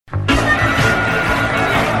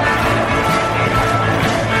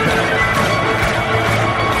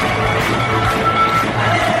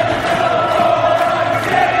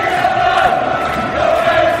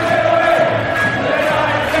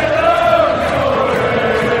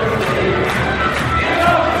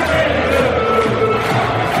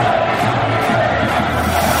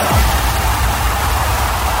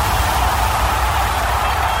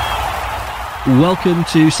Welcome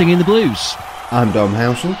to Singing the Blues. I'm Dom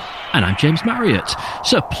Howson. And I'm James Marriott.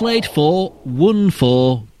 So, played 4, won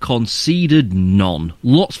 4, conceded none.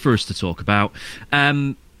 Lots for us to talk about.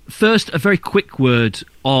 First, a very quick word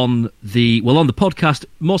on the podcast,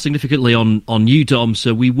 more significantly on you, Dom.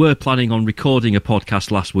 So we were planning on recording a podcast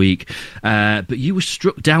last week, but you were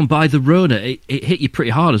struck down by the Rona. It hit you pretty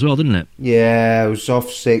hard as well, didn't it? Yeah, I was off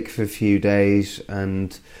sick for a few days,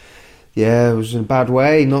 and yeah, it was in a bad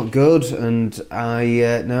way, not good. And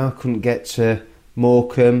I couldn't get to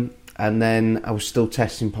Morecambe, and then I was still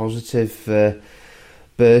testing positive for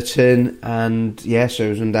Burton, and yes, I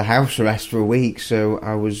was under house arrest for a week, so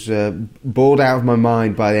I was bored out of my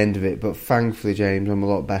mind by the end of it. But thankfully, James, I'm a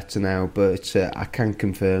lot better now. But I can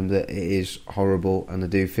confirm that it is horrible, and I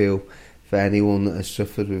do feel for anyone that has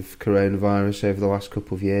suffered with coronavirus over the last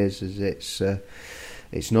couple of years, as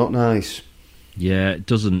it's not nice. Yeah, it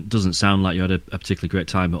doesn't sound like you had a particularly great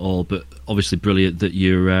time at all, but obviously brilliant that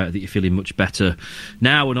you're feeling much better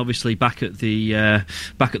now, and obviously back at the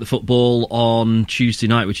football on Tuesday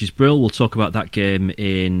night, which is brilliant. We'll talk about that game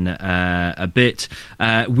in a bit.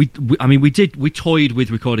 We toyed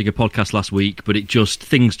with recording a podcast last week, but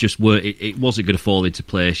things wasn't going to fall into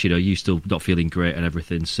place. You know, you still not feeling great and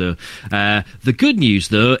everything. So the good news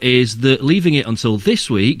though is that leaving it until this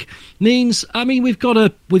week means, we've got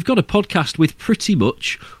a podcast with pretty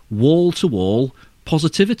much wall-to-wall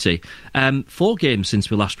positivity. 4 games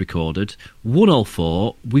since we last recorded, won all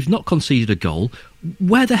 4. We've not conceded a goal.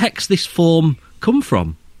 Where the heck's this form come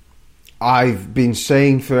from? I've been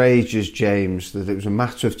saying for ages, James, that it was a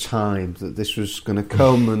matter of time that this was going to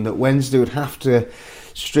come, and that Wednesday would have to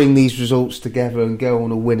string these results together and go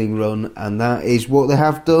on a winning run, and that is what they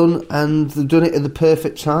have done, and they've done it at the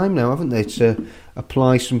perfect time now, haven't they, to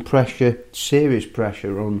apply some pressure, serious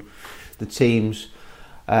pressure on the teams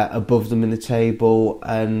above them in the table,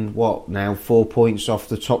 and 4 points off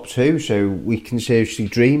the top 2, so we can seriously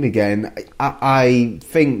dream again. I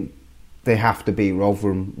think they have to beat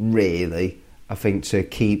Rotherham, really, I think, to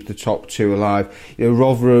keep the top 2 alive. You know,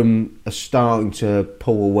 Rotherham are starting to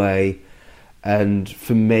pull away, and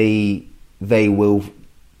for me, they will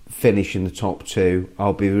finish in the top 2.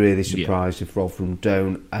 I'll be really surprised if Rotherham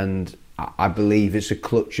don't, and I believe it's a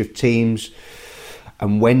clutch of teams.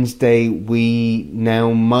 And Wednesday, we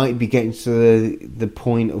now might be getting to the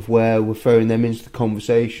point of where we're throwing them into the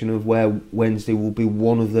conversation of where Wednesday will be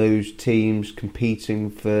one of those teams competing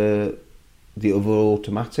for the other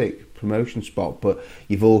automatic promotion spot. But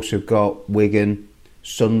you've also got Wigan,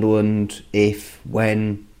 Sunderland,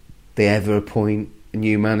 when they ever appoint a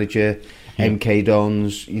new manager, MK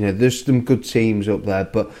Dons. You know, there's some good teams up there.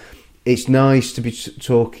 But it's nice to be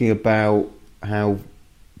talking about how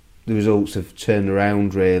the results have turned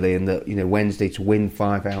around, really, and that, you know, Wednesday to win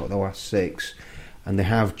 5 out of the last 6, and they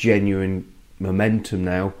have genuine momentum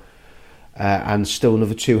now, and still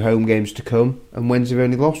another 2 home games to come, and Wednesday have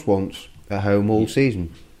only lost once at home all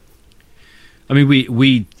season. I mean,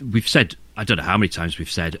 we've said, I don't know how many times we've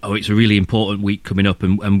said, it's a really important week coming up,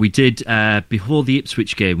 and we did, before the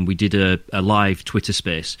Ipswich game, we did a live Twitter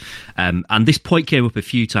space, and this point came up a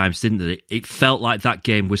few times, didn't it? It felt like that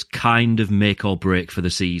game was kind of make or break for the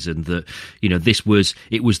season, that, you know,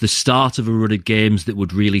 it was the start of a run of games that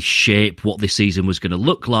would really shape what this season was going to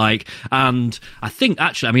look like, and I think,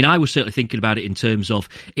 actually, I was certainly thinking about it in terms of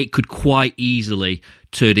it could quite easily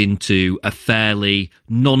turn into a fairly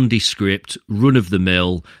nondescript,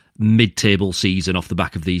 run-of-the-mill, mid-table season off the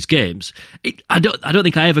back of these games. I don't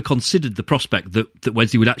think I ever considered the prospect that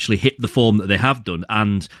Wednesday would actually hit the form that they have done,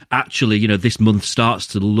 and actually, you know, this month starts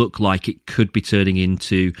to look like it could be turning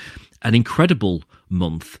into an incredible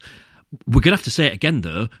month. We're going to have to say it again,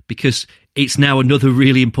 though, because it's now another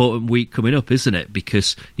really important week coming up, isn't it?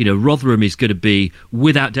 Because, you know, Rotherham is going to be,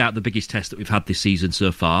 without doubt, the biggest test that we've had this season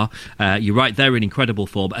so far. You're right, they're in incredible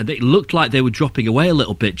form. And it looked like they were dropping away a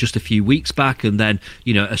little bit just a few weeks back. And then,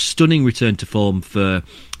 you know, a stunning return to form for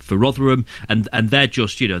Rotherham, and they're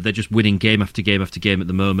just winning game after game after game at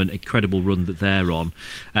the moment. Incredible run that they're on.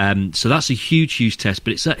 So that's a huge test.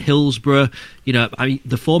 But it's at Hillsborough. You know,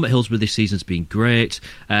 the form at Hillsborough this season's been great,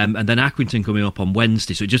 and then Accrington coming up on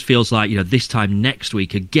Wednesday. So it just feels like, you know, this time next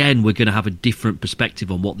week again we're going to have a different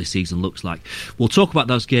perspective on what this season looks like. We'll talk about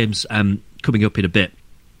those games coming up in a bit.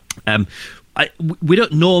 We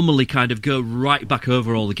don't normally kind of go right back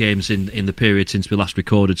over all the games in the period since we last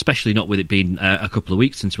recorded, especially not with it being a couple of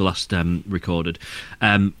weeks since we last recorded.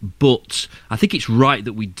 But I think it's right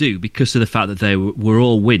that we do, because of the fact that they were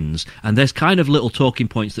all wins, and there's kind of little talking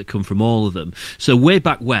points that come from all of them. So way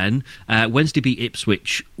back when, Wednesday beat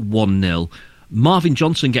Ipswich 1-0. Marvin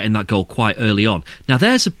Johnson getting that goal quite early on. Now,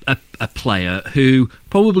 there's a player who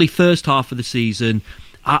probably first half of the season,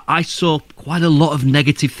 I saw quite a lot of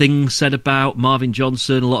negative things said about Marvin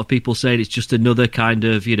Johnson. A lot of people saying it's just another kind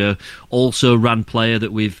of, also-ran player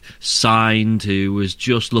that we've signed who was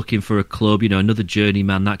just looking for a club, another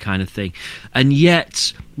journeyman, that kind of thing. And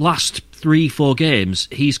yet, last 3-4 games,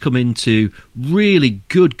 he's come into really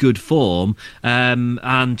good form,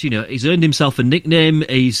 and he's earned himself a nickname.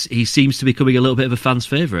 He seems to be becoming a little bit of a fan's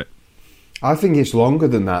favourite. I think it's longer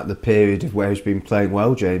than that, the period of where he's been playing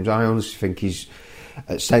well, James. I honestly think he's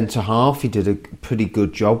at centre half. He did a pretty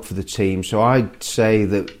good job for the team. So I'd say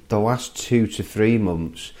that the last 2 to 3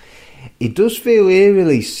 months, it does feel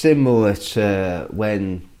eerily similar to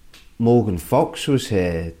when Morgan Fox was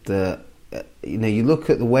here. That you look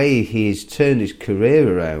at the way he's turned his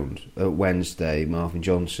career around at Wednesday, Marvin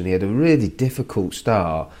Johnson. He had a really difficult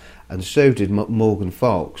start, and so did Morgan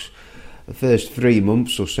Fox. The first 3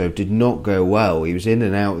 months or so did not go well. He was in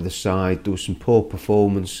and out of the side. There were some poor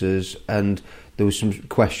performances, and there was some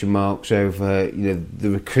question marks over the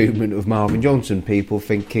recruitment of Marvin Johnson. People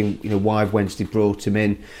thinking, why have Wednesday brought him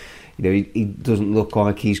in? He doesn't look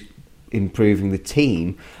like he's improving the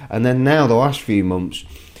team. And then now the last few months,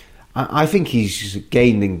 I think he's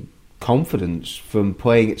gaining confidence from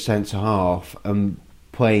playing at centre half and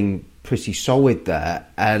playing pretty solid there.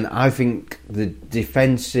 And I think the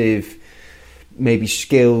defensive maybe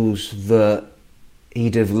skills that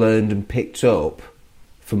he'd have learned and picked up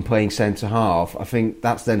from playing centre half, I think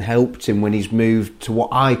that's then helped him when he's moved to what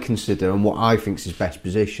I consider and what I think is his best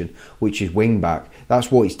position, which is wing back. That's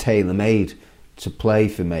what he's tailor made to play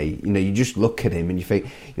for me. You just look at him and you think,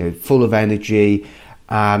 full of energy,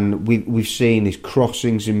 and we've seen his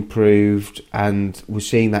crossings improved, and we're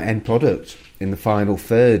seeing that end product in the final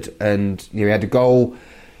third. And he had a goal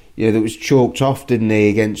that was chalked off, didn't he,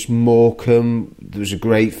 against Morecambe. There was a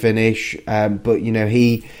great finish, but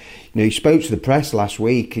he spoke to the press last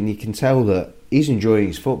week, and you can tell that he's enjoying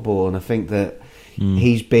his football, and I think that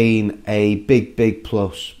he's been a big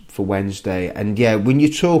plus for Wednesday. And when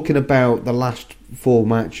you're talking about the last 4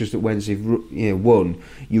 matches that Wednesday won,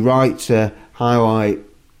 you're right to highlight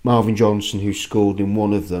Marvin Johnson, who scored in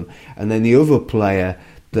one of them, and then the other player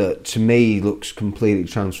that to me looks completely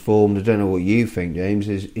transformed, I don't know what you think, James,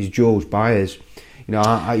 is George Byers.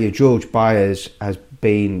 George Byers has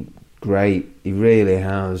been great, he really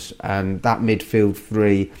has, and that midfield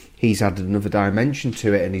three, he's added another dimension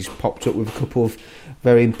to it, and he's popped up with a couple of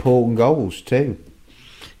very important goals too.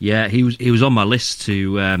 Yeah, he was on my list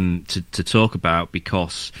to talk about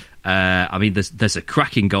because there's a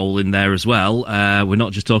cracking goal in there as well. We're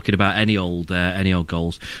not just talking about any old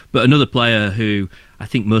goals, but another player who I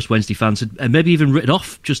think most Wednesday fans had maybe even written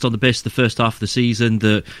off just on the basis of the first half of the season,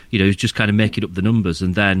 that was just kind of making up the numbers,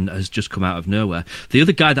 and then has just come out of nowhere. The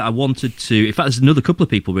other guy that I wanted to, in fact, there's another couple of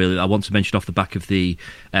people really that I want to mention off the back of the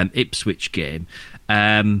Ipswich game.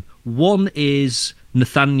 One is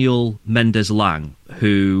Nathaniel Mendez-Lang,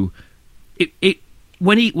 who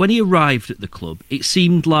when he arrived at the club, it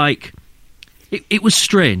seemed like it was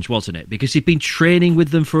strange, wasn't it? Because he'd been training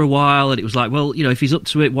with them for a while, and it was like, well, if he's up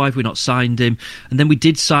to it, why have we not signed him? And then we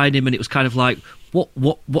did sign him, and it was kind of like,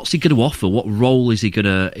 what's he going to offer? What role is he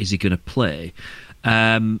gonna play?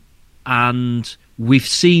 And we've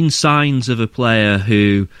seen signs of a player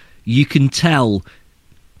who you can tell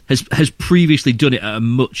has previously done it at a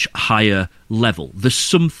much higher level. There's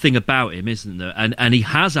something about him, isn't there? And he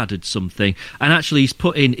has added something. And actually, he's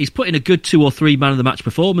put in a good 2 or 3 man of the match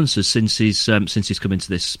performances since he's come into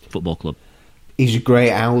this football club. He's a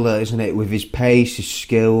great outlet, isn't it? With his pace, his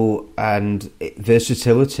skill, and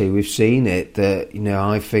versatility. We've seen it. That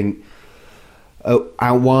I think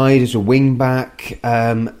out wide as a wing back,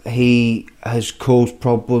 he has caused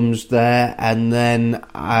problems there, and then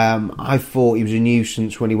I thought he was a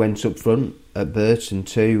nuisance when he went up front at Burton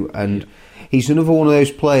too, and he's another one of those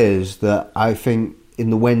players that I think in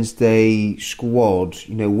the Wednesday squad,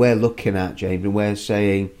 we're looking at, James, and we're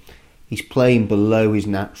saying he's playing below his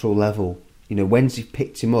natural level. Wednesday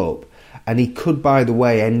picked him up, and he could, by the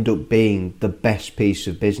way, end up being the best piece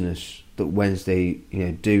of business that Wednesday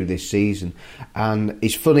do this season. And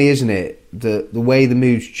it's funny, isn't it, the way the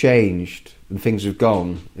mood's changed and things have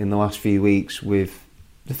gone in the last few weeks with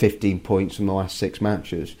the 15 points from the last 6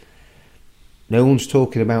 matches. No one's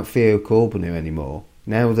talking about Theo Corbeanu anymore.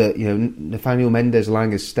 Now that Nathaniel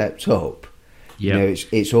Mendez-Lang has stepped up,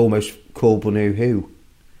 it's almost Corbeanu who.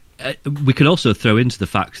 we can also throw into the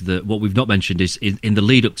fact that what we've not mentioned is in the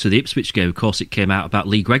lead up to the Ipswich game, of course, it came out about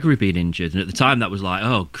Lee Gregory being injured. And at the time that was like,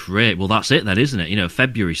 oh, great. Well, that's it then, isn't it?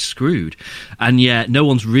 February's screwed. And yet no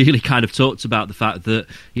one's really kind of talked about the fact that,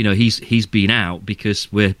 he's been out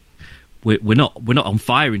because we're not on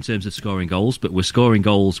fire in terms of scoring goals, but we're scoring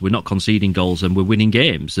goals, we're not conceding goals, and we're winning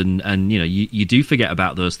games. And you do forget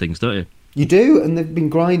about those things, don't you? You do, and they've been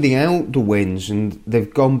grinding out the wins, and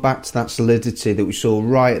they've gone back to that solidity that we saw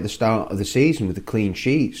right at the start of the season with the clean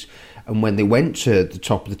sheets. And when they went to the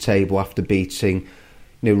top of the table after beating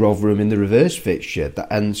Rotherham in the reverse fixture,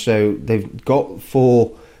 and so they've got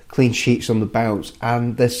 4 clean sheets on the bounce,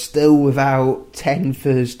 and they're still without 10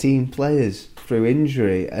 first-team players through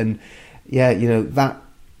injury. And that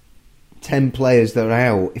 10 players that are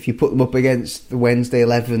out, if you put them up against the Wednesday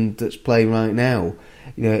 11 that's playing right now,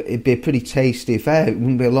 it'd be a pretty tasty affair. It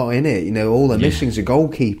wouldn't be a lot in it. All they're missing is a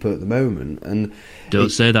goalkeeper at the moment. And Don't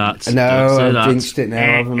say that. No, I've jinxed it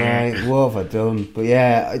now, haven't I? What have I done? But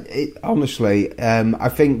honestly, I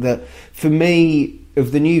think that for me,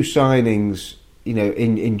 of the new signings,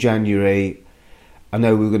 in January, I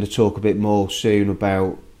know we're going to talk a bit more soon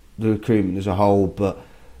about the recruitment as a whole, but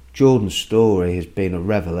Jordan Storey has been a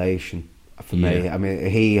revelation for me. I mean,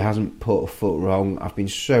 he hasn't put a foot wrong. I've been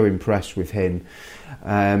so impressed with him.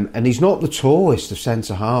 And he's not the tallest of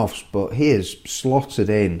centre-halves, but he is slotted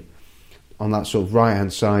in on that sort of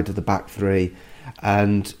right-hand side of the back three.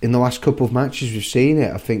 And in the last couple of matches we've seen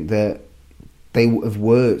it, I think that they have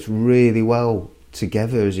worked really well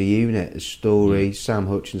together as a unit, as Storey, Sam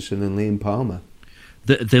Hutchinson and Liam Palmer.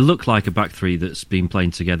 They look like a back three that's been playing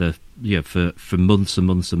together for months and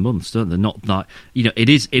months and months, don't they? Not like, it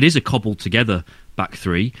is a cobbled together back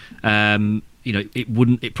three.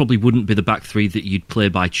 It probably wouldn't be the back three that you'd play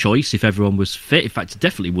by choice if everyone was fit. In fact, it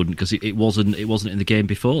definitely wouldn't, because it wasn't in the game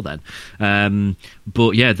before then.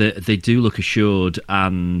 But yeah, they do look assured,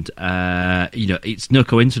 and it's no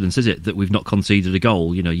coincidence, is it, that we've not conceded a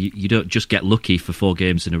goal? You don't just get lucky for 4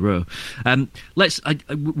 games in a row. We're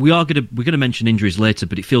going to mention injuries later,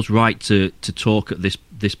 but it feels right to talk at this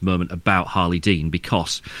moment about Harlee Dean,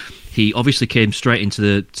 because he obviously came straight into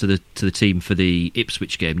the team for the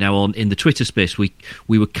Ipswich game. Now, in the Twitter space, we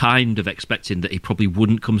were kind of expecting that he probably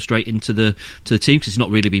wouldn't come straight into the team, because he's not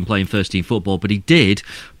really been playing first team football. But he did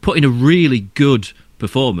put in a really good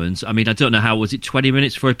performance. I mean, I don't know how, was it 20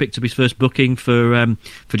 minutes before he picked up his first booking for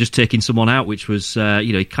just taking someone out, which was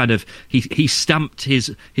he stamped his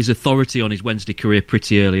authority on his Wednesday career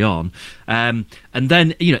pretty early on, and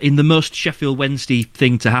then in the most Sheffield Wednesday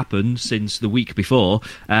thing to happen since the week before,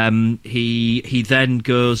 he then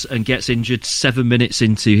goes and gets injured 7 minutes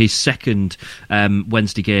into his second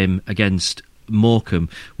Wednesday game against Morecambe,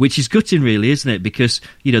 which is gutting, really, isn't it? Because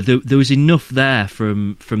there was enough there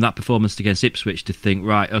from that performance against Ipswich to think,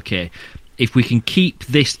 right, okay, if we can keep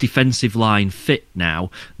this defensive line fit now,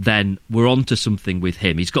 then we're on to something with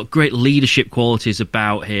him. He's got great leadership qualities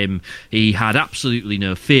about him. He had absolutely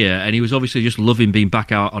no fear, and he was obviously just loving being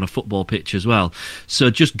back out on a football pitch as well. So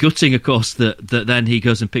just gutting, of course, that then he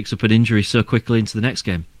goes and picks up an injury so quickly into the next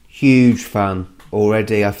game. Huge fan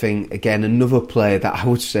already. I think, again, another player that I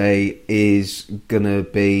would say is going to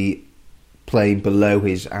be playing below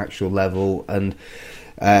his actual level, and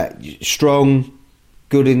strong,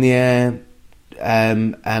 good in the air,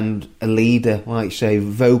 and a leader, like you say,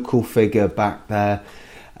 vocal figure back there.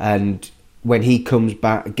 And when he comes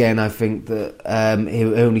back again, I think that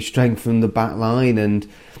he'll only strengthen the back line, and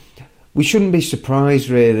we shouldn't be surprised,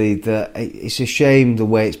 really, that it's a shame the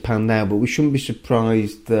way it's panned out, but we shouldn't be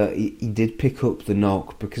surprised that he did pick up the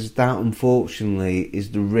knock, because that, unfortunately,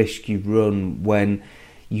 is the risk you run when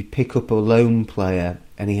you pick up a lone player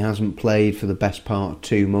and he hasn't played for the best part of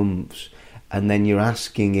 2 months, and then you're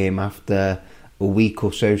asking him after a week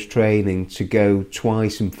or so's training to go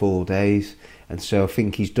twice in 4 days. And so I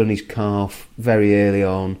think he's done his calf very early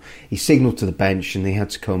on. He signalled to the bench and he had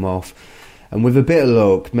to come off. And with a bit of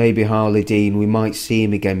luck, maybe Harlee Dean, we might see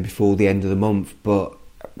him again before the end of the month. But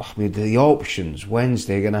I mean, the options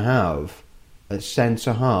Wednesday are going to have at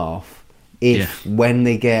centre half, when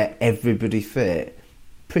they get everybody fit,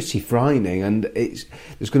 pretty frightening. And there's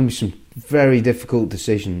going to be some very difficult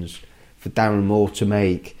decisions for Darren Moore to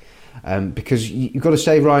make, because you've got to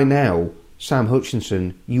say right now, Sam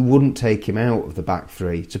Hutchinson, you wouldn't take him out of the back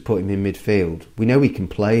three to put him in midfield. We know he can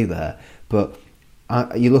play there, but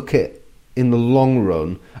you look at in the long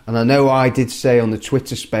run, and I know I did say on the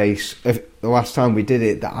Twitter space the last time we did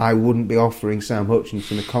it that I wouldn't be offering Sam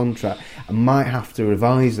Hutchinson a contract. I might have to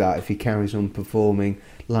revise that if he carries on performing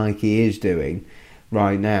like he is doing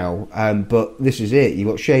right now. But this is it. You've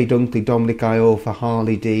got Shea Dunkley, Dominic Iorfa,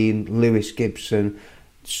 Harlee Dean, Lewis Gibson,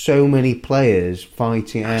 so many players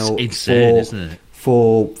fighting out insane, isn't it?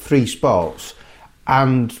 For 3 spots,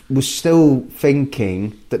 and we're still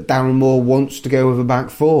thinking that Darren Moore wants to go with a back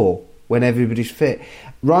 4 when everybody's fit.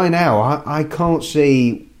 Right now, I can't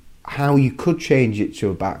see how you could change it to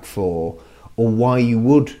a back 4, or why you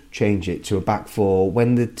would change it to a back 4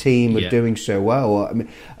 when the team are doing so well. I mean,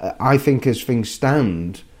 I think as things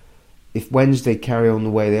stand, if Wednesday carry on the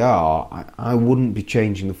way they are, I wouldn't be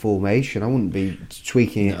changing the formation. I wouldn't be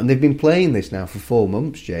tweaking it. And they've been playing this now for 4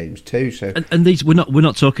 months, James, too. So, and these we're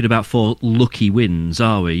not talking about 4 lucky wins,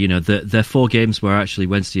 are we? You know, they're 4 games where actually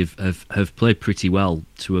Wednesday have played pretty well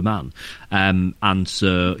to a man, and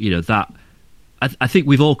so you know that I think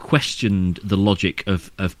we've all questioned the logic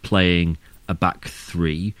of playing a back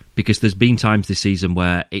 3, because there's been times this season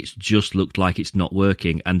where it's just looked like it's not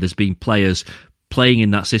working, and there's been players playing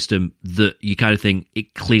in that system that you kind of think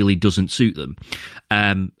it clearly doesn't suit them.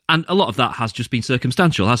 And a lot of that has just been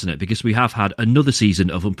circumstantial, hasn't it? Because we have had another season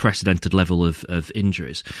of unprecedented level of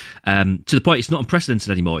injuries, to the point it's not unprecedented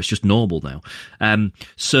anymore, it's just normal now.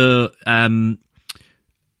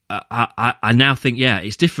 I now think,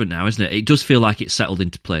 it's different now, isn't it? It does feel like it's settled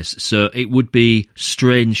into place. So it would be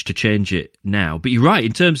strange to change it now. But you're right,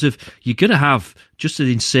 in terms of you're going to have just an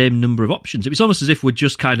insane number of options. It's almost as if we're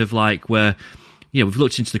just kind of like we've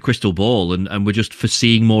looked into the crystal ball and we're just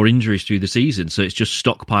foreseeing more injuries through the season. So it's just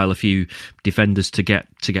stockpile a few defenders to get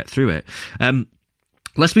through it.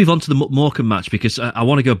 Let's move on to the Morecambe match, because I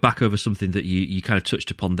want to go back over something that you kind of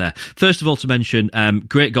touched upon there. First of all, to mention,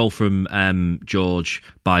 great goal from George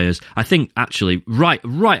Byers. I think actually right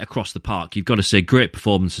across the park, you've got to say great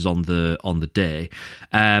performances on the day.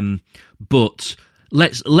 But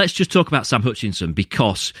let's just talk about Sam Hutchinson,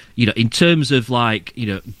 because in terms of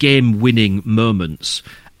game winning moments,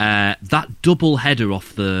 that double header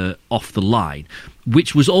off the line,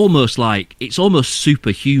 which was almost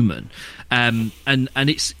superhuman. And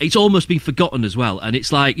it's almost been forgotten as well. And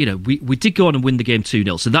it's like, we did go on and win the game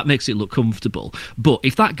 2-0, so that makes it look comfortable. But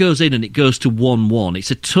if that goes in and it goes to 1-1, it's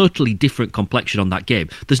a totally different complexion on that game.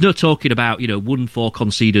 There's no talking about, 1-4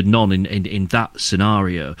 conceded none in that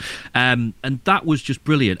scenario. And that was just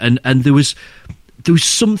brilliant. And there was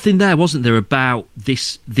something there, wasn't there, about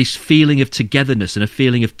this feeling of togetherness and a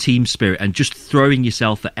feeling of team spirit and just throwing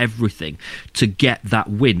yourself at everything to get that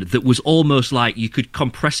win that was almost like you could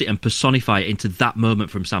compress it and personify it into that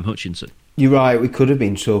moment from Sam Hutchinson. You're right, we could have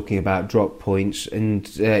been talking about drop points and,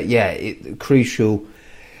 crucial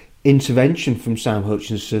intervention from Sam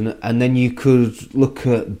Hutchinson, and then you could look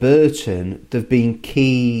at Burton. There have been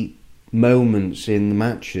key moments in the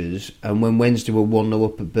matches, and when Wednesday were 1-0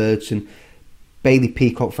 up at Burton, Bailey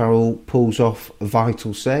Peacock-Farrell pulls off a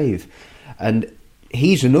vital save. And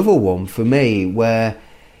he's another one for me where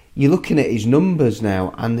you're looking at his numbers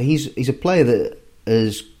now, and he's a player that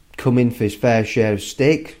has come in for his fair share of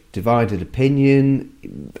stick, divided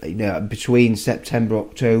opinion. Between September,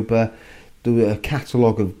 October, there were a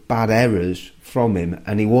catalogue of bad errors from him,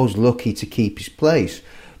 and he was lucky to keep his place.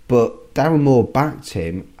 But Darren Moore backed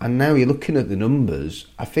him, and now you're looking at the numbers.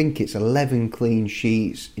 I think it's 11 clean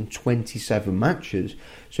sheets in 27 matches.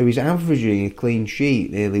 So he's averaging a clean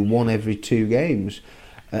sheet nearly 1 every 2 games.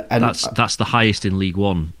 And that's the highest in League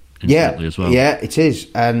One, incidentally, as well. Yeah, it is.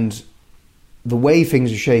 And the way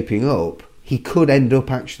things are shaping up, he could end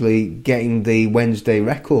up actually getting the Wednesday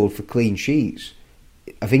record for clean sheets.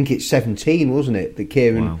 I think it's 17, wasn't it, that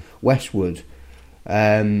Kieran Westwood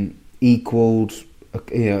equalled.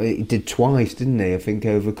 He did twice, didn't he? I think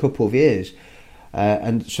over a couple of years,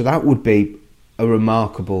 and so that would be a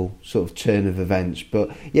remarkable sort of turn of events. But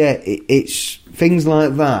it's things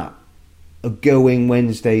like that are going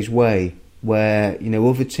Wednesday's way, where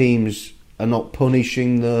other teams are not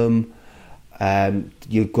punishing them.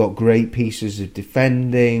 You've got great pieces of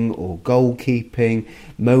defending or goalkeeping,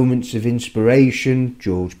 moments of inspiration.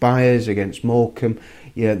 George Byers against Morecambe.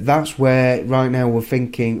 That's where right now we're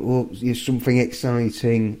thinking, something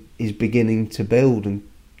exciting is beginning to build and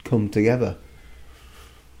come together.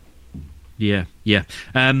 Yeah.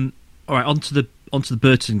 All right, on to the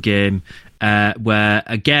Burton game, where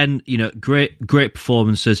again, great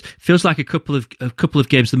performances. Feels like a couple of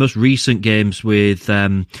games, the most recent games with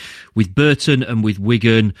Burton and with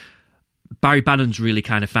Wigan. Barry Bannon's really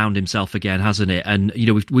kind of found himself again, hasn't it? And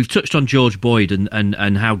we've touched on George Boyd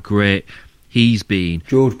and how great he's been.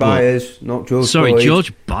 George Byers, not George Boyd. Sorry,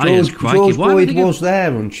 George Byers. George Boyd was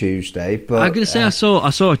there on Tuesday, but I'm going to say I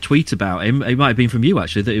saw a tweet about him. It might have been from you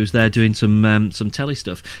actually, that he was there doing some telly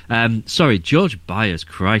stuff. Sorry, George Byers.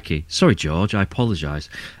 Crikey. Sorry, George. I apologise.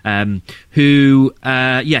 He's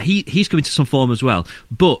coming to some form as well.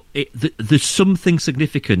 But there's something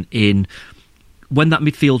significant in when that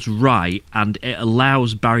midfield's right and it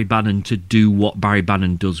allows Barry Bannon to do what Barry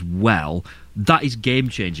Bannon does well, that is game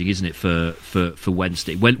changing, isn't it, for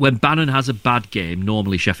Wednesday? When Bannon has a bad game,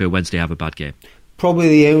 normally Sheffield Wednesday have a bad game. Probably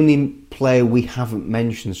the only player we haven't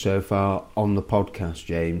mentioned so far on the podcast,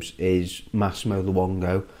 James, is Massimo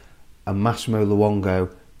Luongo. And Massimo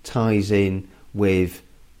Luongo ties in with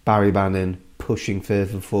Barry Bannon pushing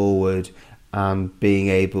further forward and being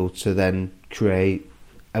able to then create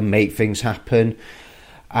and make things happen.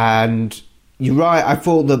 And you're right, I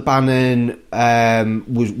thought that Bannon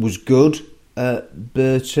was good at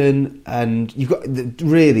Burton, and you've got the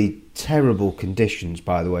really terrible conditions,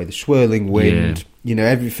 by the way, the swirling wind,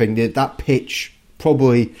 everything. That pitch,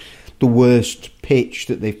 probably the worst pitch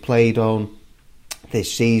that they've played on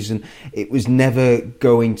this season. It was never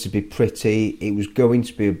going to be pretty. It was going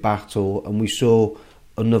to be a battle, and we saw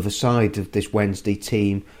another side of this Wednesday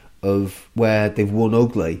team of where they've won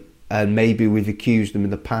ugly, and maybe we've accused them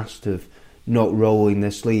in the past of not rolling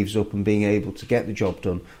their sleeves up and being able to get the job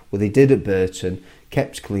done. Well, they did at Burton,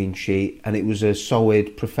 kept clean sheet, and it was a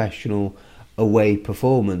solid professional away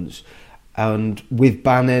performance. And with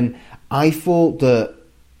Bannon, I thought that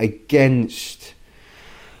against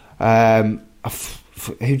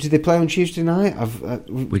who did they play on Tuesday night?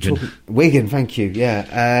 Wigan, thank you.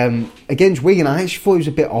 Yeah, against Wigan, I actually thought he was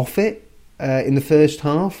a bit off it in the first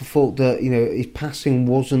half. I thought that his passing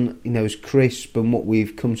wasn't as crisp and what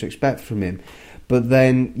we've come to expect from him. But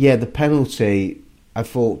then, the penalty, I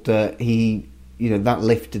thought that he that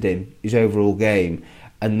lifted him, his overall game,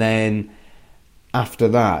 and then after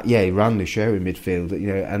that, he ran the show in midfield,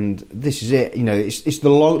 and this is it. It's the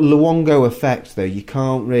Luongo effect, though. You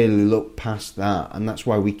can't really look past that, and that's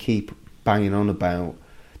why we keep banging on about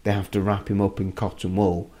they have to wrap him up in cotton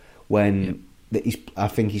wool when I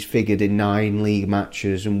think he's figured in 9 league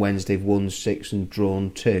matches, and Wednesday they've won 6 and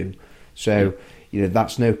drawn 2. So,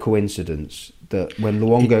 that's no coincidence that when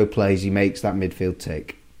Luongo plays, he makes that midfield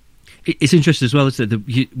tick. It's interesting as well, isn't it?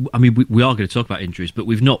 We are going to talk about injuries, but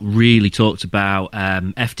we've not really talked about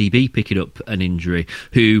FDB picking up an injury,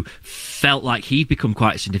 who felt like he'd become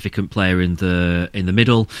quite a significant player in the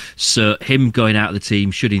middle. So him going out of the team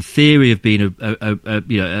should, in theory, have been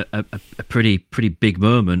a pretty big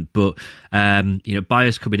moment. But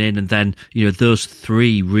Byers coming in, and then those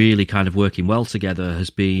three really kind of working well together has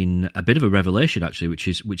been a bit of a revelation, actually, which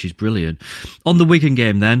is brilliant. On the Wigan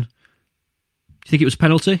game, then, do you think it was a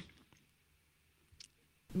penalty?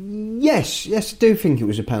 Yes, I do think it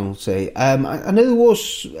was a penalty. I know there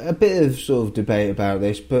was a bit of sort of debate about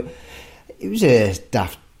this, but it was a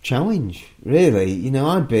daft challenge, really.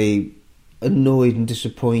 I'd be annoyed and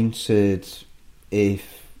disappointed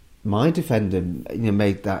if my defender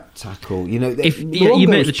made that tackle. If you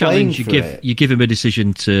make the challenge, you give him a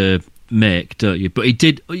decision to make, don't you? But he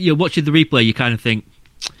did. Watching the replay, you kind of think,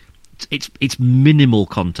 it's minimal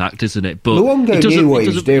contact, isn't it? But Luongo knew what he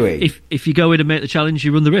was doing. If you go in and make the challenge,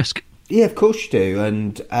 you run the risk. Yeah, of course you do.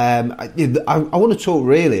 And I want to talk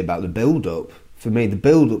really about the build-up. For me, the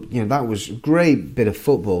build-up, that was a great bit of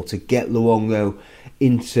football to get Luongo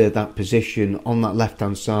into that position on that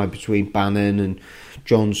left-hand side between Bannon and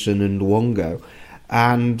Johnson and Luongo.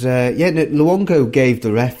 And Luongo gave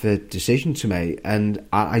the ref a decision to make, and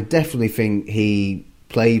I definitely think he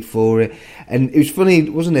played for it. And it was funny,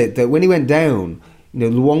 wasn't it, that when he went down,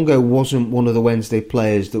 Luongo wasn't one of the Wednesday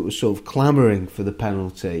players that was sort of clamouring for the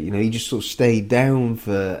penalty. He just sort of stayed down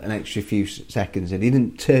for an extra few seconds, and he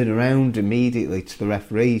didn't turn around immediately to the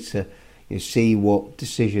referee to see what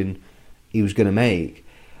decision he was going to make.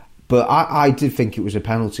 But I did think it was a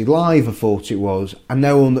penalty. Live, I thought it was. I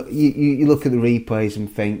know you look at the replays and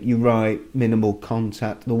think, you're right, minimal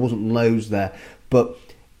contact. There wasn't loads there. But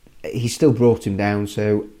he still brought him down.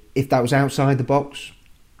 So if that was outside the box,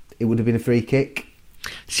 it would have been a free kick.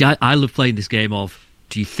 See, I love playing this game of,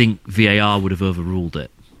 do you think VAR would have overruled it?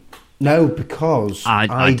 No, because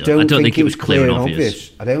I don't think it was clear and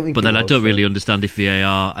obvious. I don't think. But then I don't really understand if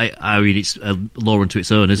VAR. I mean, it's a law unto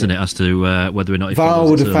its own, isn't it, as to whether or not VAR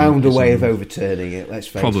would have found a way of overturning it. Let's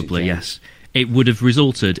face it. Probably, yes. It would have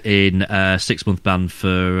resulted in a 6-month ban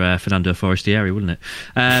for Fernando Forestieri, wouldn't it?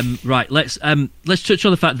 Right, let's touch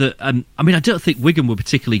on the fact that I don't think Wigan were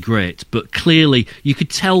particularly great, but clearly you could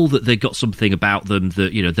tell that they got something about them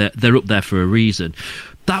that they're up there for a reason.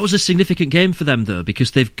 That was a significant game for them, though,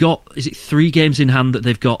 because they've got 3 games in hand that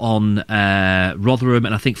they've got on Rotherham,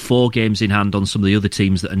 and I think 4 games in hand on some of the other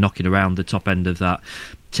teams that are knocking around the top end of that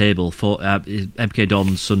table. For MK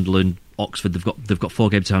Dons, Sunderland, Oxford, they've got 4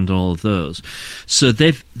 games in hand on all of those. So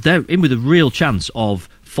they're in with a real chance of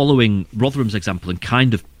following Rotherham's example and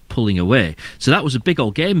kind of pulling away. So that was a big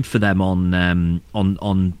old game for them on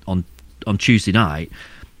on Tuesday night.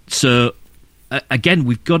 So again,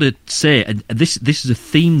 we've got to say, and this is a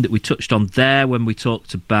theme that we touched on there when we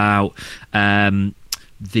talked about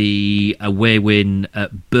the away win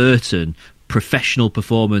at Burton. Professional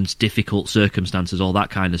performance, difficult circumstances, all that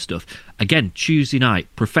kind of stuff. Again, Tuesday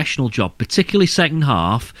night, professional job, particularly second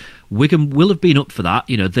half. Wigan will have been up for that.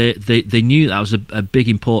 You know, they knew that was a big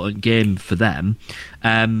important game for them,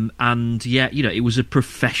 and yeah, you know, it was a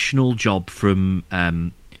professional job from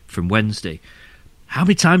Wednesday. How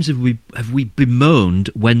many times have we bemoaned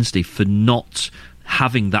Wednesday for not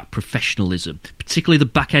having that professionalism, particularly the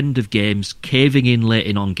back end of games, caving in late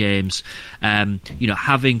in on games, you know,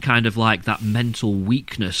 having kind of like that mental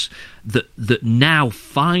weakness that now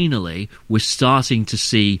finally we're starting to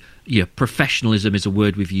see. You know, professionalism is a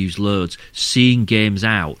word we've used loads. Seeing games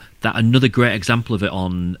out. That another great example of it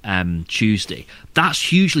on Tuesday. That's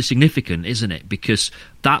hugely significant, isn't it? Because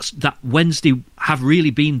that Wednesday have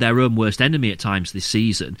really been their own worst enemy at times this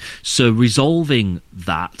season. So resolving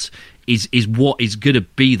that is what is going to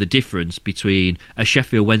be the difference between a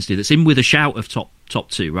Sheffield Wednesday that's in with a shout of top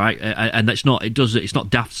two, right? And that's not it's not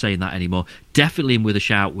daft saying that anymore. Definitely in with a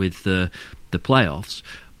shout with the playoffs.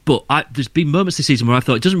 But there's been moments this season where I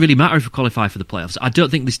thought it doesn't really matter if we qualify for the playoffs. I don't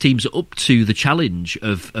think this team's up to the challenge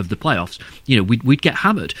of the playoffs. You know, we'd get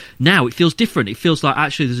hammered. Now it feels different. It feels like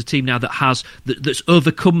actually there's a team now that's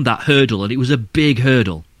overcome that hurdle, and it was a big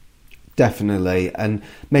hurdle. Definitely, and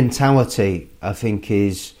mentality, I think,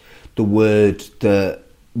 is the word that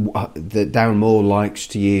Darren Moore likes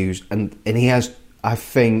to use, and he has, I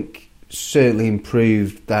think, certainly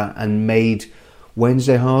improved that and made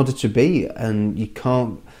Wednesday harder to beat. And you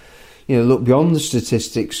can't, you know, look beyond the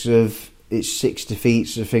statistics of its 6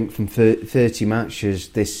 defeats, I think, from 30 matches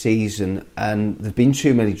this season, and there've been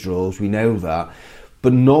too many draws, we know that,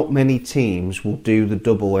 but not many teams will do the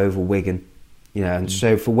double over Wigan, you know, and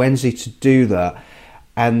so for Wednesday to do that,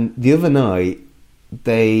 and the other night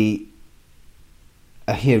they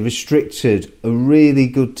restricted a really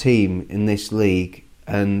good team in this league.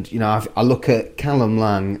 And, you know, I look at Callum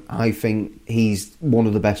Lang, I think he's one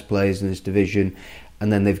of the best players in this division.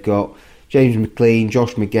 And then they've got James McLean,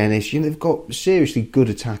 Josh McGuinness. You know, they've got seriously good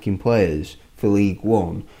attacking players for League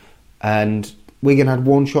One. And Wigan had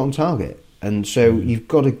one shot on target. And so you've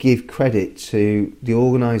got to give credit to the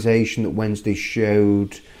organisation that Wednesday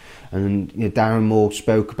showed. And, you know, Darren Moore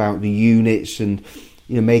spoke about the units and,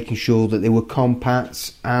 you know, making sure that they were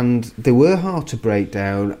compact, and they were hard to break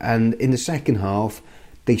down. And in the second half,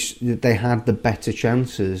 they had the better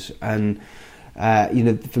chances, and you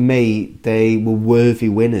know, for me, they were worthy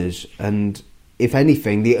winners. And if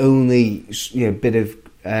anything, the only, you know, bit of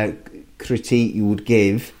critique you would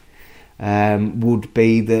give would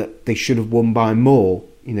be that they should have won by more.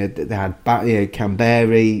 You know, they had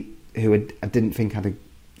Canberry, who I didn't think had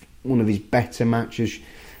one of his better matches.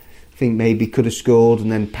 I think maybe could have scored,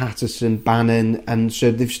 and then Patterson, Bannon, and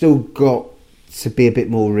so they've still got to be a bit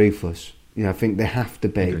more ruthless. You know, I think they have to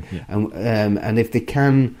be, okay, yeah. And if they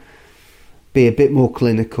can be a bit more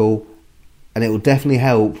clinical, and it will definitely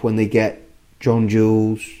help when they get John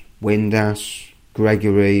Jules, Windass,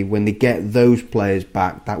 Gregory, when they get those players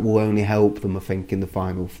back, that will only help them, I think, in the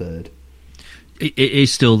final third. It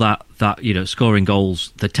is still that you know, scoring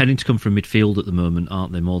goals, they're tending to come from midfield at the moment,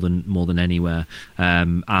 aren't they? More than anywhere,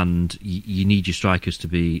 and you need your strikers to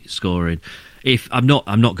be scoring. If I'm not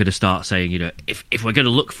going to start saying, you know, if we're going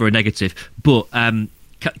to look for a negative, but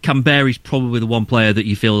Canberra's probably the one player that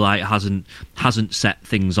you feel like hasn't set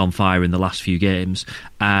things on fire in the last few games.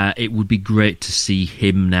 It would be great to see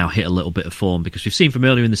him now hit a little bit of form, because we've seen from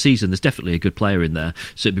earlier in the season there's definitely a good player in there.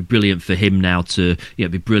 So it'd be brilliant for him now to, you know,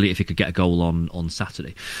 it'd be brilliant if he could get a goal on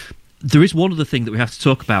Saturday. There is one other thing that we have to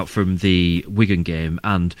talk about from the Wigan game,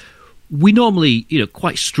 and we normally, you know,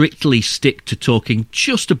 quite strictly stick to talking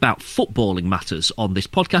just about footballing matters on this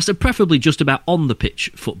podcast, and preferably just about on the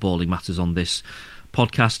pitch footballing matters on this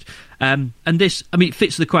podcast. And this, I mean, it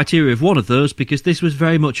fits the criteria of one of those, because this was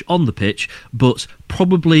very much on the pitch, but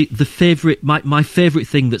probably my favourite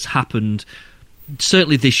thing that's happened,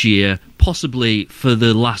 certainly this year, possibly for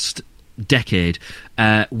the last decade,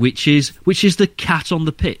 which is the cat on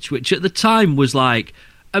the pitch, which at the time was like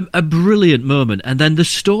a brilliant moment. And then the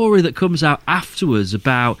story that comes out afterwards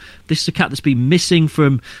about this is a cat that's been missing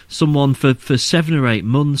from someone for 7 or 8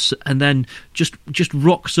 months, and then just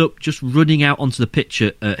rocks up, just running out onto the pitch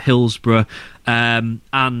at Hillsborough. And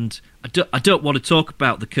I don't want to talk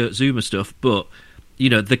about the Kurt Zouma stuff, but you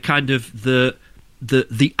know, the kind of the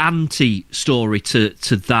anti-story to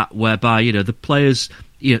that, whereby, you know, the players,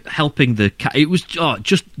 you know, helping the cat. It was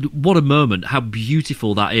just what a moment, how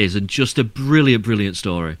beautiful that is, and just a brilliant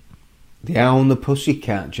story. The Owl and the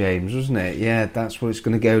Pussycat, James, wasn't it? Yeah, that's what it's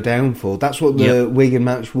going to go down for. That's what the Wigan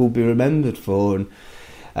match will be remembered for. And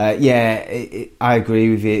I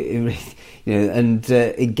agree with you. And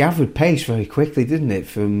it gathered pace very quickly, didn't it?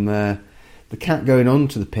 From the Cat going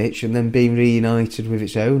onto the pitch and then being reunited with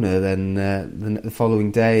its owner then the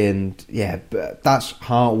following day. And yeah, but that's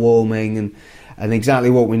heartwarming and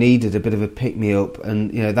exactly what we needed, a bit of a pick-me-up.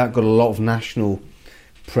 And that got a lot of national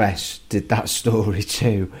press, did that story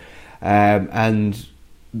too. And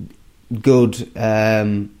good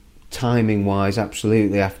timing-wise,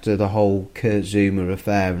 absolutely, after the whole Kurt Zuma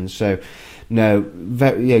affair. And so,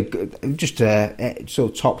 just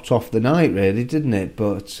sort of topped off the night, really, didn't it?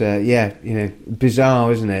 But,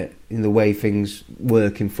 bizarre, isn't it, in the way things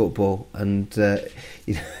work in football. And,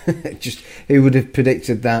 just who would have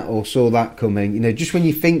predicted that or saw that coming? Just when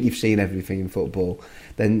you think you've seen everything in football,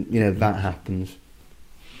 then, that happens.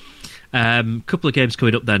 Couple of games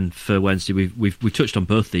coming up then for Wednesday. We've touched on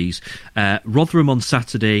both these. Rotherham on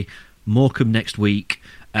Saturday, Morecambe next week.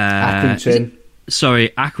 Accrington.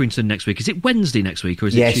 Accrington next week. Is it Wednesday next week or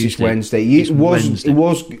is it Tuesday? Yes, it's Wednesday. It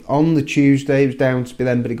was on the Tuesday. It was down to be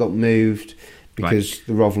then, but it got moved because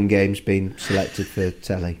the Rotherham game's been selected for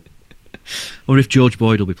telly. I wonder if George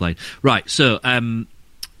Boyd will be playing. Right, so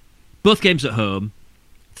both games at home.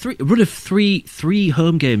 Run of three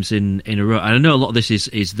home games in a row. And I know a lot of this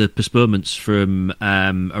is the postponements from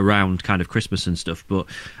around kind of Christmas and stuff, but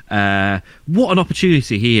what an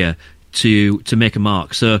opportunity here to make a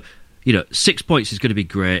mark. So, 6 points is going to be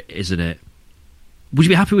great, isn't it? Would you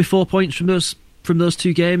be happy with 4 points from those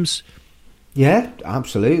two games? Yeah,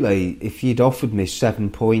 absolutely. If you'd offered me 7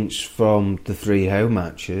 points from the 3 home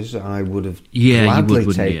matches, I would have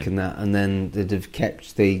gladly taken that, and then they'd have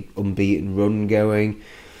kept the unbeaten run going.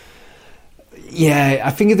 Yeah,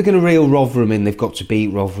 I think if they're going to reel Rotherham in, they've got to beat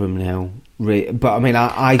Rotherham now. But I mean,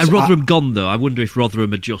 and Rotherham gone though. I wonder if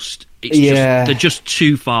Rotherham are they're just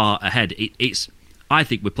too far ahead. I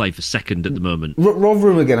think we're playing for second at the moment.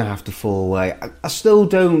 Rotherham are going to have to fall away. I still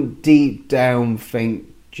don't deep down think,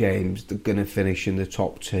 James, they're going to finish in the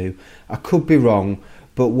top 2. I could be wrong,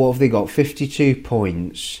 but what have they got? 52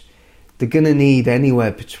 points. They're going to need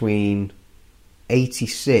anywhere between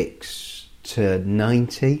 86 to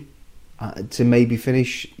 90 to maybe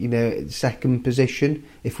finish, second position,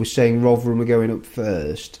 if we're saying Rotherham are going up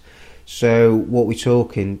first. So what we're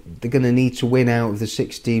talking, they're going to need to win out of the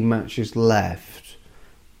 16 matches left,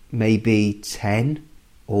 maybe 10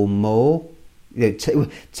 or more.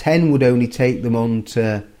 10 would only take them on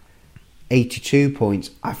to 82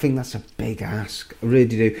 points. I think that's a big ask. I really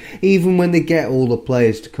do. Even when they get all the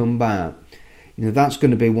players to come back, that's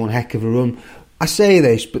going to be one heck of a run. I say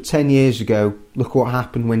this, but 10 years ago, look what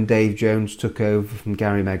happened when Dave Jones took over from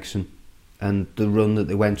Gary Megson and the run that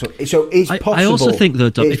they went on. So it's possible. I also think, though,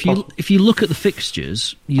 Doug, if you look at the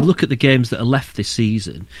fixtures, you look at the games that are left this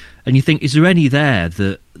season, and you think, is there any there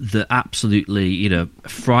that absolutely,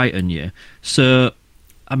 frighten you? So,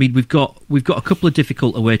 I mean, we've got a couple of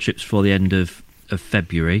difficult away trips for the end of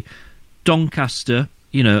February. Doncaster,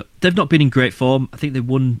 they've not been in great form. I think they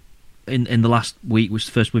won in the last week, was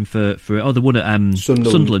the first win for they won at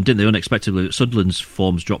Sunderland, didn't they? Unexpectedly, Sunderland's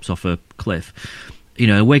forms drops off a cliff.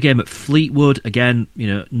 Away game at Fleetwood again.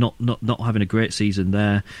 Not having a great season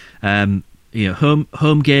there. Home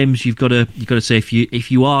games. You've got to say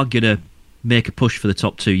if you are gonna make a push for the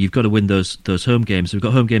top 2, you've got to win those home games. We've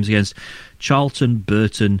got home games against Charlton,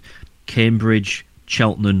 Burton, Cambridge,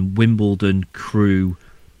 Cheltenham, Wimbledon, Crewe,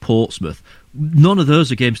 Portsmouth. None of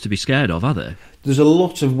those are games to be scared of, are they? There's a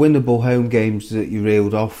lot of winnable home games that you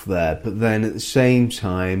reeled off there, but then at the same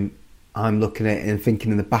time, I'm looking at it and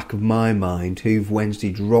thinking in the back of my mind who've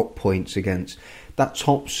Wednesday dropped points against. That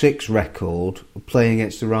top 6 record, playing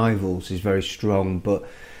against the rivals, is very strong, but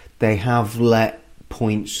they have let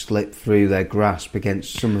points slip through their grasp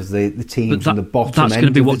against some of the teams in the bottom end of the table. That's going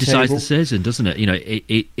to be what decides the season, doesn't it?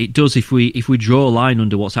 It does if we draw a line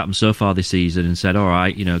under what's happened so far this season and said, all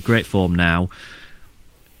right, great form now,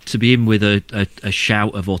 to be in with a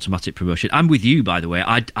shout of automatic promotion. I'm with you, by the way.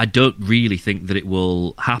 I don't really think that it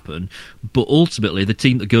will happen, but ultimately the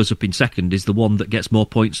team that goes up in second is the one that gets more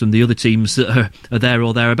points than the other teams that are there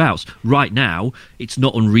or thereabouts. Right now, it's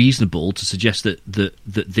not unreasonable to suggest that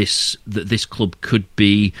this club could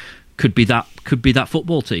be that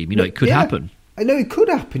football team. It could happen. I know it could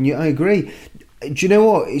happen. I agree. Do you know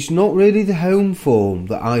what? It's not really the home form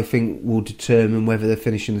that I think will determine whether they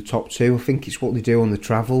finish in the top 2. I think it's what they do on the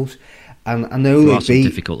travels. And I know they beat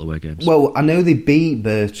difficult away games. Well, I know they beat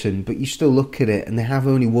Burton, but you still look at it, and they have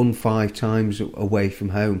only won 5 times away from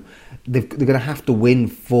home. They're going to have to win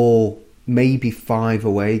 4, maybe 5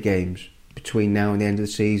 away games between now and the end of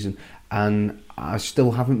the season. and I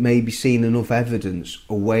still haven't maybe seen enough evidence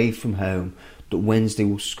away from home that Wednesday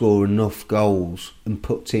will score enough goals and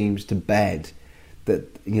put teams to bed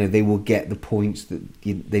that they will get the points that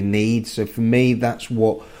they need. So for me, that's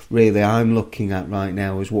what really I'm looking at right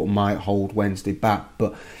now, is what might hold Wednesday back.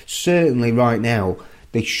 But certainly right now,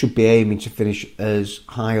 they should be aiming to finish as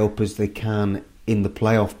high up as they can in the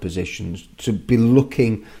playoff positions, to be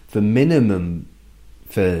looking for minimum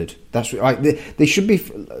third. That's right. They should be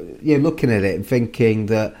looking at it and thinking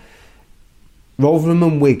that Rotherham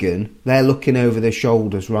and Wigan, they're looking over their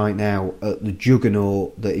shoulders right now at the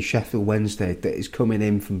juggernaut that is Sheffield Wednesday, that is coming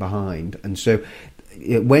in from behind. And so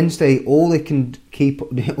Wednesday, all they can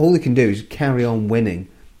do is carry on winning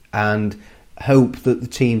and hope that the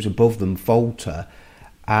teams above them falter,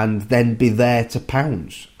 and then be there to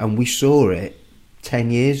pounce. And we saw it 10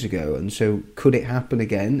 years ago, and so could it happen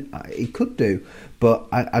again? It could do, but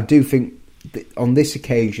I do think that on this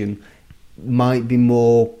occasion might be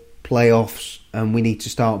more playoffs, and we need to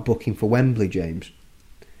start booking for Wembley, James.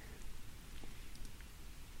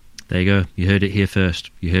 There you go. You heard it here first.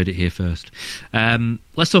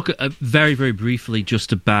 Let's talk very, very briefly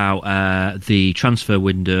just about the transfer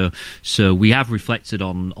window. So we have reflected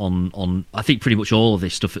on I think pretty much all of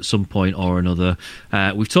this stuff at some point or another.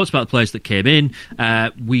 We've talked about the players that came in.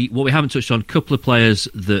 What we haven't touched on, a couple of players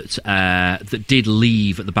that did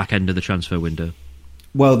leave at the back end of the transfer window.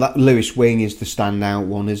 Well, that Lewis Wing is the standout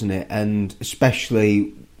one, isn't it? And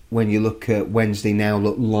especially when you look at Wednesday now,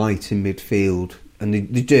 look light in midfield, and they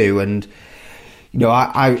do. And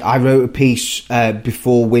I wrote a piece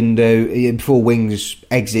before Wing's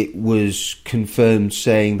exit was confirmed,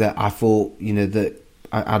 saying that I thought that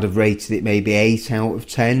I'd have rated it maybe 8 out of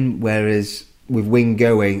 10. Whereas with Wing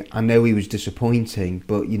going, I know he was disappointing,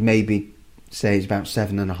 but you'd maybe say it's about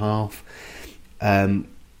 7.5.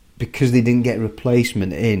 Because they didn't get a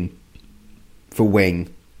replacement in for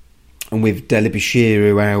Wing, and with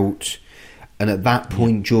Delabashiru out, and at that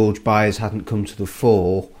point George Byers hadn't come to the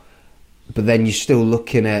fore. But then you're still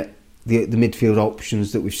looking at the midfield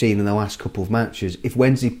options that we've seen in the last couple of matches. If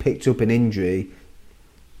Wednesday picked up an injury,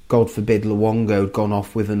 God forbid Luongo had gone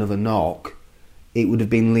off with another knock, it would have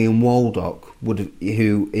been Liam Waldock,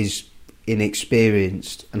 who is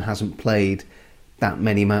inexperienced and hasn't played that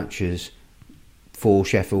many matches for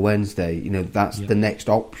Sheffield Wednesday. That's the next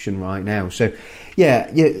option right now. So,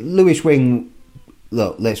 Lewis Wing,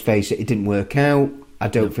 look, let's face it didn't work out. I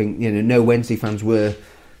don't think, no Wednesday fans were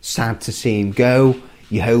sad to see him go.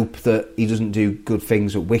 You hope that he doesn't do good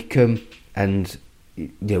things at Wycombe, and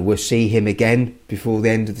we'll see him again before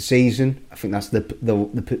the end of the season. I think that's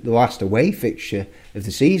the last away fixture of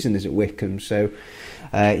the season is at Wycombe, so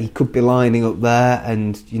he could be lining up there,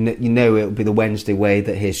 and it'll be the Wednesday way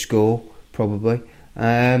that he'll score, probably.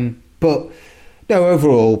 But no,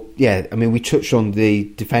 overall, we touched on the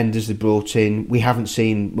defenders they brought in. We haven't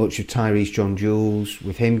seen much of Tyrese John-Jules,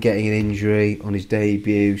 with him getting an injury on his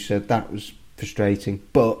debut, so that was frustrating.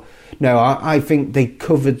 But no, I think they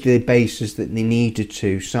covered the bases that they needed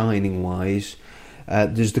to, signing wise.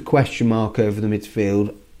 There's the question mark over the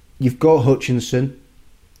midfield. You've got Hutchinson,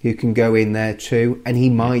 who can go in there too, and he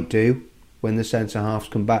might do when the centre halves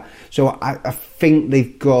come back. So I think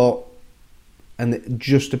they've got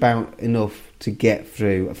just about enough to get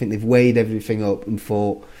through. I think they've weighed everything up and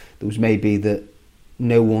thought there was maybe that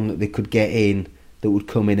no one that they could get in that would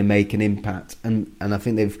come in and make an impact, and I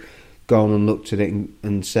think they've gone and looked at it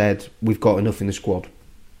and said we've got enough in the squad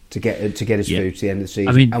to get us through to the end of the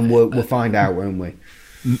season. And we'll find out, won't we?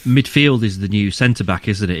 Midfield is the new centre back,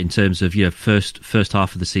 isn't it? In terms of first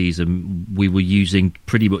half of the season, we were using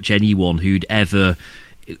pretty much anyone who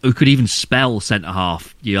could even spell centre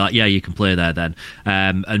half. You're like, you can play there then,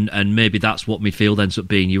 and maybe that's what midfield ends up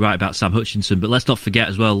being. You're right about Sam Hutchinson, but let's not forget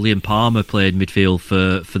as well, Liam Palmer played midfield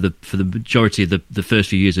for the majority of the first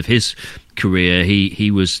few years of his career.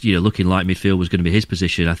 He was looking like midfield was going to be his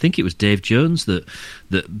position. I think it was Dave Jones that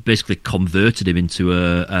basically converted him into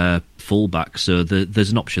a fullback, so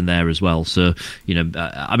there's an option there as well. So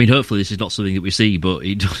hopefully this is not something that we see, but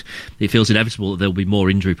it feels inevitable that there'll be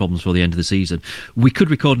more injury problems for the end of the season. We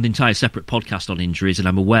could record an entire separate podcast on injuries, and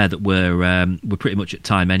I'm aware that we're pretty much at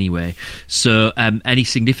time anyway. So any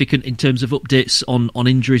significant in terms of updates on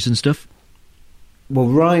injuries and stuff? Well,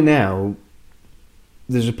 right now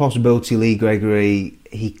there's a possibility Lee Gregory,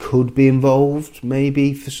 he could be involved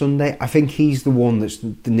maybe for Sunday. I think he's the one that's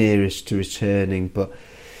the nearest to returning, but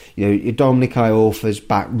Dominic Iorfa's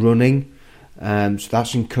back running, so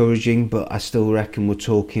that's encouraging, but I still reckon we're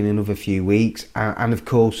talking another few weeks. And of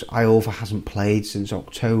course, Iorfa hasn't played since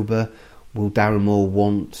October. Will Darren Moore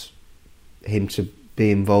want him to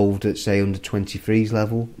be involved at, say, under 23s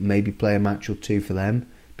level, maybe play a match or two for them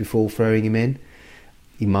before throwing him in.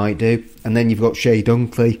 He might do. And then you've got Shea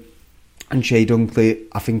Dunkley. And Shea Dunkley,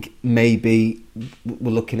 I think maybe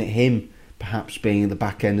we're looking at him perhaps being at the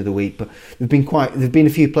back end of the week. But there've been a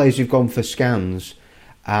few players who've gone for scans,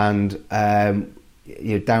 and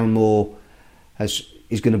Darren Moore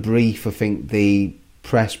is going to brief, I think, the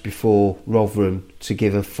press before Rotherham to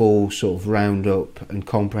give a full sort of roundup and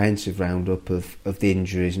comprehensive roundup of the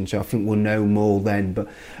injuries, and so I think we'll know more then. But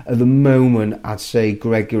at the moment, I'd say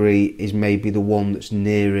Gregory is maybe the one that's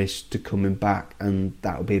nearest to coming back, and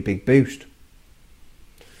that'll be a big boost.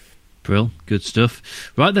 Brill, good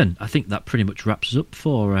stuff. Right then, I think that pretty much wraps us up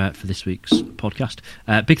for this week's podcast.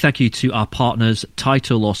 Big thank you to our partners,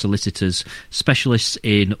 Tyto Law Solicitors, specialists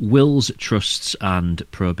in wills, trusts and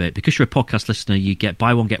probate. Because you're a podcast listener, you get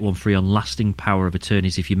buy one, get one free on lasting power of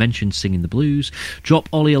attorneys if you mention Singing the Blues. Drop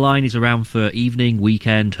Ollie a line. He's around for evening,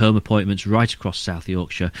 weekend, home appointments right across South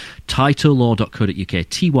Yorkshire. tytolaw.co.uk,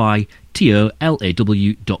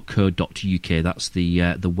 tytolaw.co.uk. That's the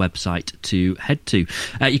website to head to.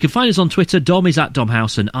 You can find us on Twitter. Dom is at Dom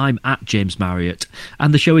Howson. I'm at James Marriott,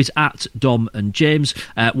 and the show is at Dom and James.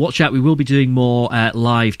 Watch out, we will be doing more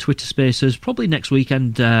live Twitter Spaces probably next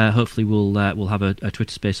weekend. Hopefully, we'll have a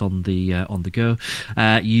Twitter Space on the go.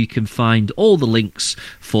 You can find all the links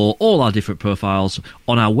for all our different profiles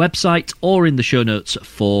on our website or in the show notes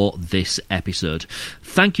for this episode.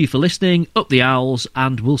 Thank you for listening. Up the Owls,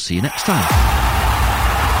 and we'll see you next time.